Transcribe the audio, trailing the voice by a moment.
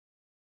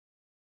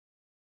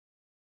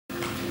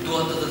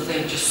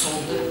veten që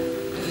sonte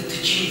edhe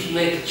të gjithë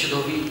netët që do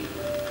vinë.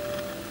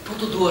 Po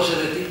të duash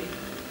edhe ti,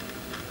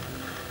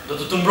 do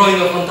të mbrojë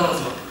nga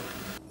fantazma.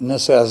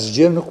 Nëse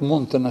asgjë nuk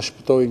mund të na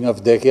shpëtojë nga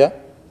vdekja,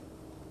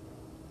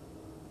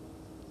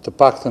 të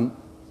paktën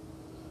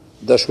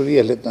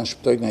dashuria le të na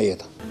shpëtojë nga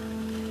jeta.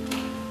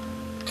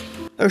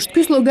 Është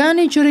ky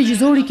slogani që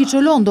regjisori Kiço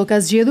Londo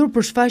ka zgjedhur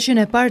për shfaqjen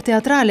e parë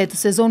teatrale të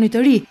sezonit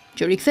të ri,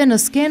 që rikthen në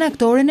skenë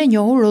aktoren e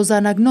njohur Roza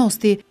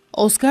Anagnosti,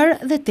 Oskar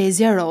dhe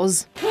tezja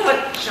Rozë.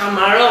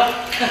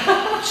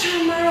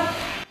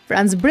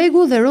 Franc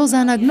Bregu dhe Roza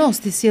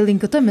Anagnosti sjellin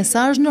këtë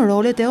mesazh në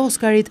rolet e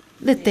Oskarit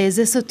dhe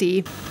tezës së tij.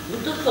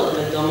 Nuk do thotë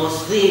me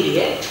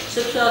domosdhirje,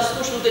 sepse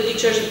askush nuk e di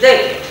ç'është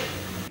vdekja.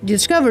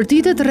 Gjithçka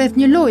vërtitet rreth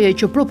një loje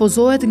që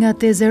propozohet nga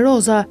teze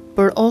Roza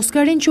për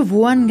Oskar-in që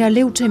vuan nga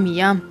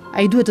leucemia.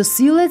 Ai duhet të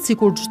sillet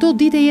sikur çdo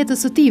ditë e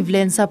jetës së tij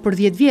vlen sa për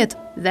 10 vjet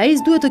dhe ai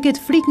s'duhet të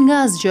ketë frikë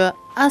nga asgjë,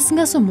 as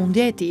nga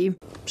sëmundja e tij.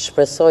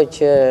 Shpresoj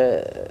që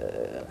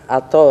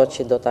ato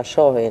që do ta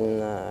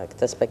shohin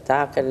këtë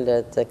spektakël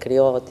të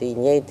krijohet i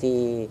njëjti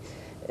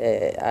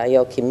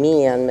ajo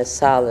kimia mes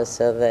sallës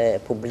dhe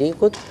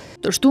publikut.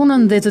 Të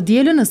shtunën dhe të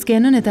dielën në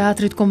skenën e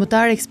Teatrit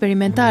Kombëtar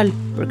Eksperimental,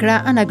 për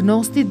krah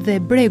Anagnostit dhe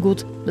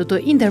Bregut, do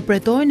të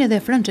interpretojnë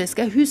edhe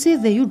Françeska Hysi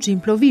dhe Juxhin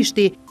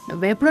Plovishti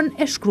në veprën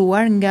e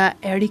shkruar nga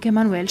Erik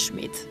Emanuel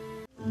Shmit.